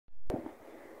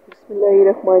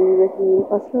Bismillahirrahmanirrahim.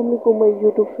 Assalamu alaikum my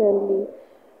YouTube family.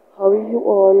 How are you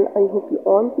all? I hope you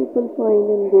all people fine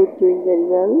and good, doing very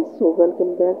well. So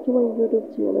welcome back to my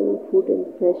YouTube channel Food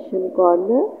and Fashion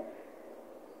Corner.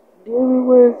 Dear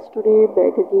viewers, today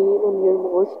back again on your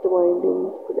most demanding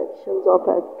collections of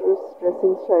actors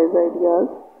dressing styles ideas.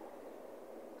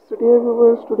 So dear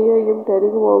viewers, today I am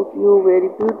telling about you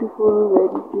very beautiful,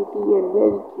 very pretty and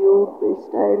very cute, very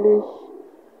stylish,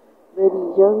 very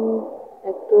young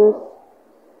actors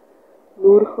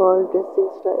Noor Khan dressing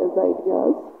styles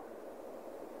ideas.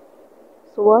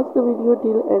 So watch the video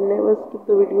till and never skip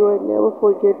the video and never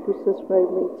forget to subscribe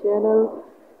my channel.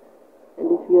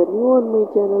 And if you are new on my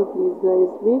channel, please guys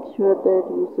make sure that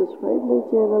you subscribe my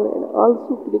channel and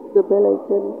also click the bell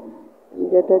icon and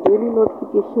get a daily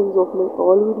notifications of my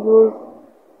all videos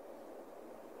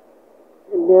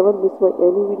and never miss my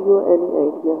any video, any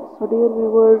idea. So dear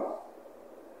viewers,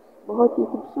 बहुत ही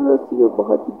खूबसूरत सी और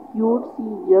बहुत ही cute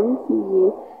सी young सी ये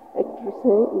actress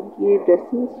हैं। इनकी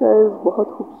dressing styles बहुत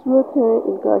खूबसूरत है,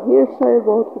 इनका हेयर स्टाइल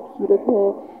बहुत खूबसूरत है,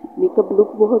 मेकअप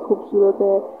लुक बहुत खूबसूरत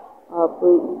है। आप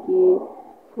इनके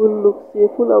फुल लुक से,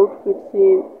 फुल आउटफिट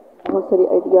से बहुत सारे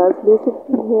आइडियाज़ ले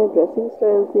सकती हैं, ड्रेसिंग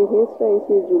स्टाइल से, हेयर स्टाइल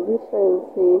से, ज्वेलरी स्टाइल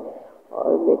से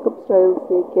और मेकअप स्टाइल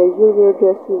से। कैजुअल वेयर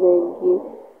ड्रेसेस हैं इनकी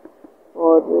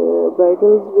और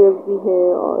ब्राइडल्स वेयर भी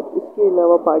हैं और इसके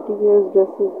अलावा पार्टी वेयर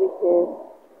ड्रेसेस भी हैं।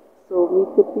 तो उम्मीद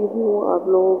करती हूँ आप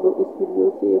लोग इस वीडियो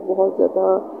से बहुत ज़्यादा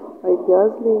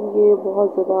आइडियाज़ लेंगे,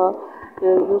 बहुत ज़्यादा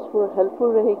यूज़फुल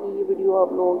हेल्पफुल रहेगी ये वीडियो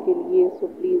आप लोगों के लिए। सो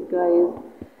प्लीज़ गाइस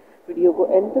वीडियो को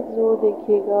एंड तक ज़रूर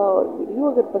देखिएगा और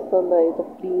वीडियो अगर पसंद आए तो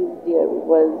please dear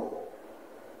viewers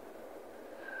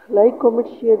like comment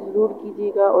share ज़रूर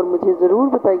कीजिएगा और मुझे ज़रूर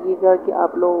बताइएगा कि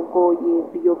आप लोगों को ये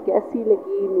वीडियो कैसी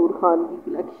लगी, नूर खान की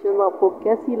कलेक्शन आपको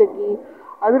कैसी लगी।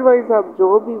 अदरवाइज़ आप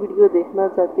जो भी वीडियो देखना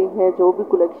चाहते हैं, जो भी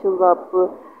कलेक्शंस आप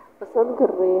पसंद कर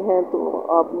रहे हैं तो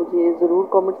आप मुझे ज़रूर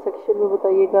कमेंट सेक्शन में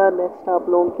बताइएगा। नेक्स्ट आप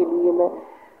लोगों के लिए मैं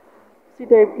इसी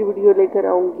टाइप की वीडियो लेकर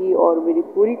आऊँगी और मेरी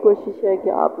पूरी कोशिश है कि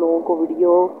आप लोगों को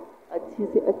वीडियो अच्छी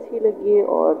से अच्छी लगे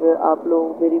और आप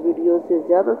लोग मेरी वीडियो से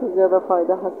ज़्यादा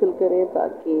फ़ायदा हासिल करें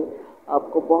ताकि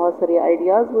आपको बहुत सारे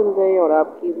आइडियाज़ मिल जाएं और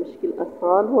आपकी मुश्किल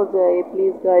आसान हो जाए।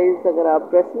 प्लीज़ गाइस अगर आप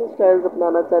ड्रेसिंग स्टाइल्स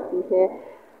अपनाना चाहती हैं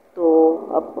तो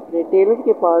आप अपने टेलर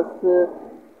के पास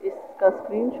इसका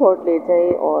स्क्रीनशॉट ले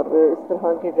जाएं और इस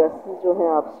तरह के ड्रेसेस जो हैं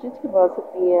आप स्टिच करवा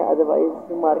सकती हैं।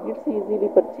 अदरवाइज़ मार्केट से इजीली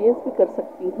परचेज़ भी कर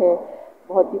सकती हैं।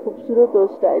 बहुत ही खूबसूरत और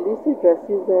स्टाइलिश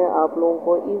ड्रेसेस हैं, आप लोगों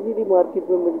को इजीली मार्केट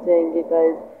में मिल जाएंगे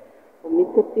गाइस। उम्मीद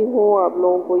करती हूँ आप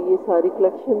लोगों को ये सारी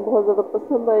कलेक्शन बहुत ज़्यादा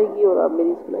पसंद आएगी और आप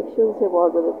मेरी इस कलेक्शन से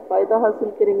बहुत ज़्यादा फ़ायदा हासिल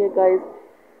करेंगे guys.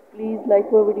 Please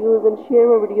like my videos and share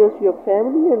my videos to your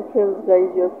family and friends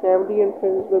guys. Your family and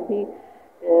friends में भी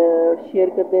शेयर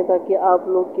कर दें ताकि आप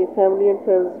लोग के फैमिली एंड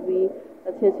फ्रेंड्स भी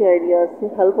अच्छे आइडियाज़ से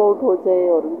हेल्प आउट हो जाए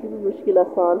और उनकी भी मुश्किल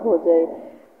आसान हो जाए।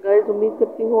 गाइस उम्मीद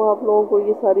करती हूँ आप लोगों को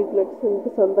ये सारी कलेक्शन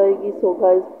पसंद आएगी। So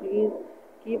guys please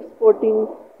keep supporting,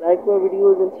 like my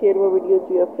videos and share my videos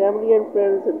to your family and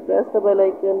friends and press the bell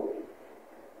icon,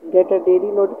 get a daily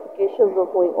notifications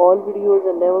of my all videos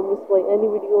and never miss my any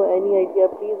video, any idea.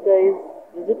 Please guys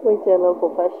visit my channel for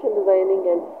fashion designing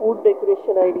and food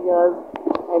decoration ideas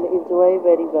and enjoy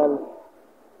very well.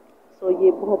 So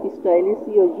ये बहुत ही stylish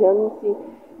सी और young सी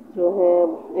जो है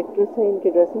actress है, इनके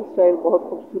dressing style बहुत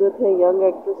खूबसूरत है। Young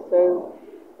actress style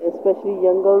specially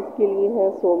young girls के लिए है।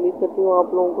 सो उम्मीद करती हूँ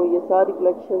आप लोगों को ये सारी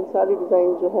कलेक्शन, सारी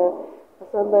डिज़ाइन जो है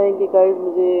पसंद आएंगे गाइस।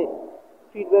 मुझे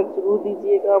फीडबैक ज़रूर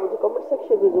दीजिएगा, मुझे कमेंट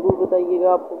सेक्शन में ज़रूर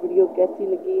बताइएगा आपको वीडियो कैसी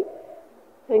लगी।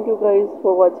 Thank you guys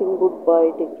for watching, good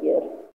bye, take care.